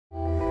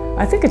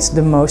I think it's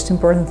the most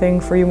important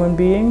thing for human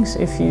beings.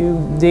 If you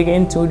dig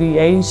into the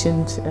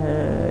ancient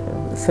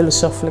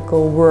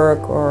philosophical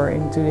work or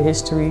into the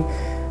history,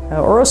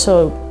 or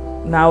also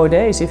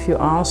nowadays, if you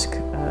ask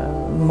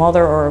a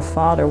mother or a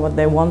father what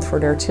they want for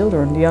their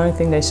children, the only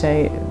thing they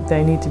say,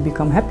 they need to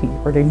become happy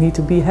or they need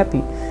to be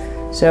happy.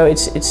 So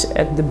it's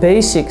at the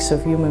basics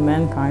of human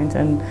mankind,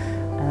 and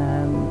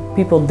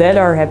people that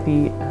are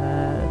happy,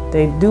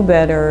 they do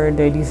better,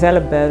 they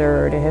develop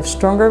better, they have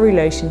stronger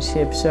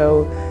relationships.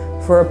 So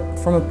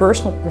from a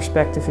personal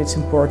perspective it's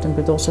important,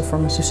 but also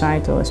from a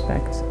societal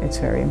aspect it's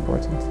very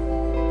important.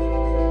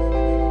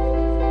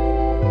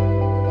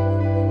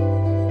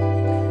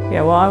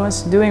 Yeah, well, I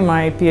was doing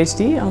my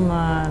PhD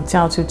on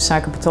childhood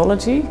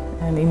psychopathology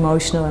and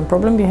emotional and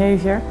problem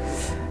behavior.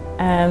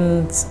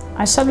 And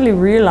I suddenly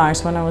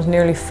realized when I was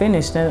nearly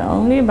finished that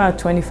only about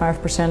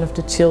 25% of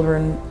the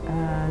children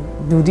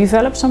do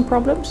develop some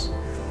problems.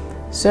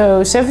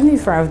 So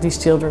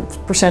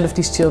 75% of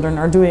these children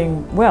are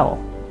doing well.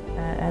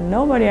 And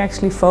nobody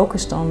actually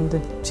focused on the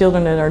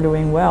children that are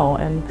doing well.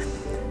 And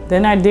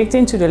then I digged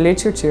into the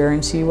literature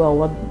and see, well,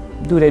 what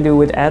do they do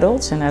with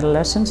adults and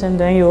adolescents? And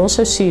then you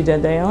also see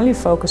that they only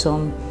focus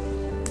on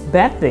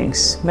bad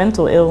things,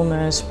 mental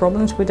illness,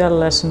 problems with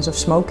adolescents of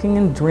smoking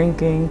and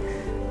drinking.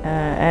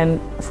 And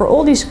for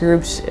all these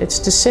groups, it's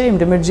the same.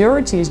 The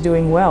majority is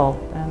doing well.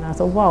 And I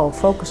thought, wow,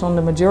 focus on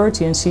the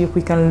majority and see if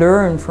we can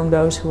learn from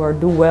those who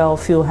do well,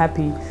 feel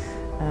happy,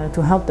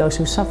 to help those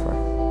who suffer.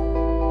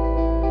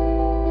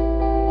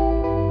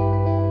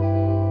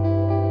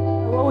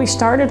 Well, we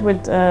started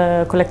with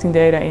collecting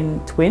data in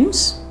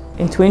twins.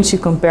 In twins, you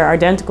compare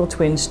identical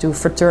twins to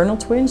fraternal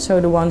twins, so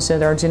the ones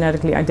that are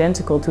genetically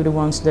identical to the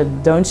ones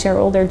that don't share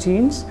all their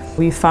genes.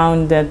 We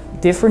found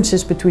that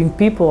differences between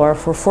people are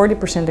for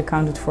 40%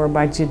 accounted for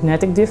by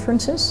genetic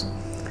differences.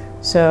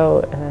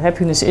 So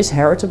happiness is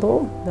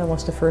heritable, that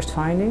was the first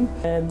finding.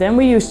 Then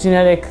we used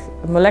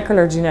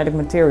molecular genetic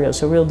material,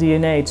 so real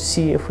DNA, to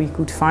see if we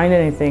could find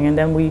anything. And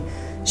then we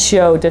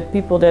showed that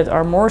people that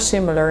are more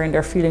similar in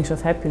their feelings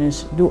of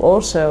happiness do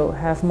also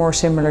have more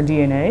similar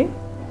DNA.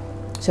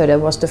 So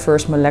that was the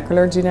first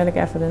molecular genetic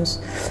evidence.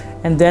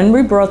 And then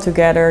we brought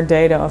together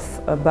data of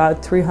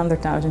about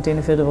 300,000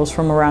 individuals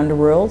from around the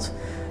world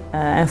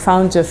and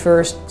found the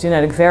first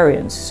genetic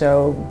variants.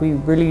 So we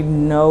really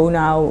know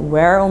now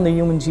where on the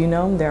human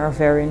genome there are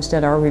variants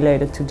that are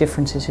related to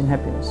differences in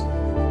happiness.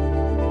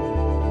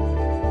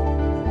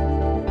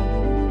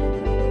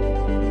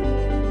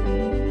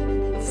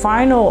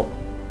 Final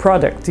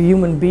product, the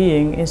human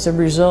being, is the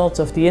result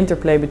of the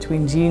interplay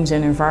between genes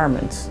and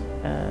environment.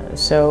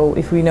 So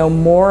if we know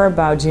more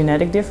about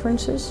genetic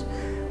differences,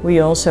 we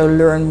also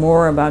learn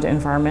more about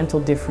environmental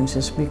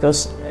differences,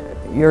 because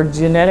your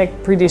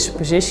genetic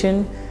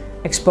predisposition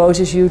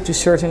exposes you to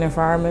certain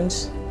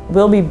environments.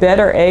 We'll be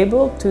better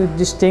able to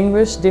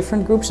distinguish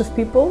different groups of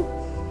people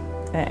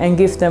and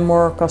give them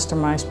more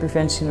customized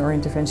prevention or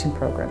intervention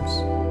programs.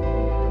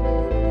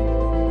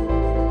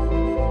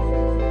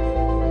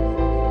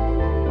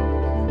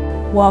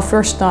 Well,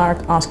 first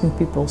start asking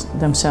people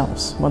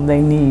themselves what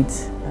they need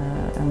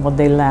and what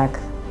they lack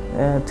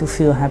to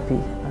feel happy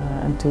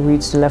and to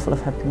reach the level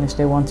of happiness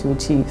they want to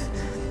achieve.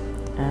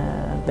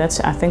 That's,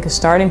 I think, a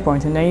starting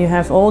point. And then you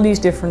have all these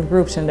different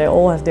groups and they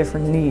all have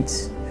different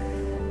needs.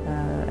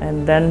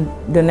 And then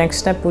the next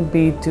step would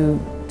be to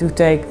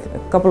take a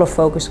couple of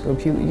focus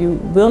groups. You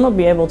will not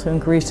be able to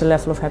increase the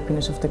level of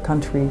happiness of the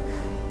country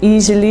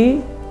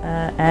easily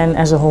and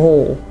as a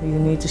whole. You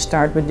need to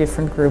start with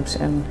different groups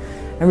and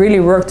really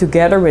work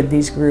together with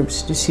these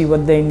groups to see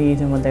what they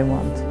need and what they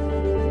want.